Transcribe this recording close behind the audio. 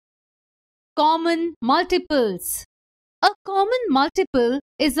Common multiples. A common multiple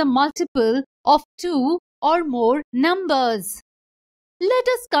is a multiple of two or more numbers. Let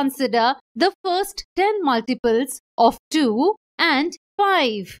us consider the first 10 multiples of 2 and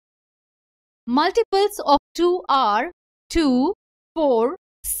 5. Multiples of 2 are 2, 4,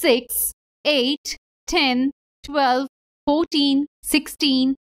 6, 8, 10, 12, 14,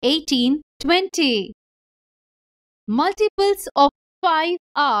 16, 18, 20. Multiples of 5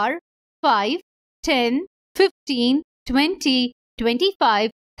 are 5, 10, 15, 20, 25,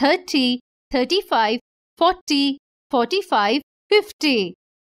 30, 35, 40, 45, 50.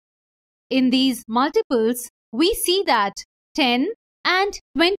 In these multiples, we see that 10 and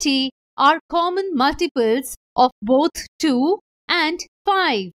 20 are common multiples of both 2 and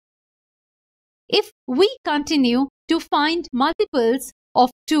 5. If we continue to find multiples of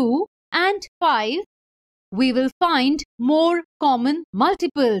 2 and 5, we will find more common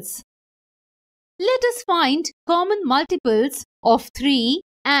multiples. Let us find common multiples of 3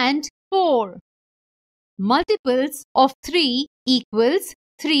 and 4. Multiples of 3 equals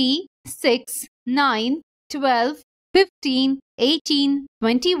 3, 6, 9, 12, 15, 18,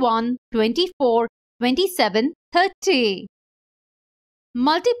 21, 24, 27, 30.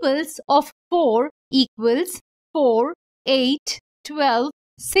 Multiples of 4 equals 4, 8, 12,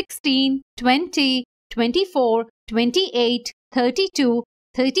 16, 20, 24, 28, 32,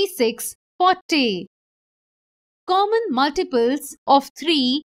 36, 40. Common multiples of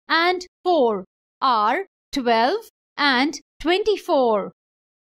 3 and 4 are 12 and 24.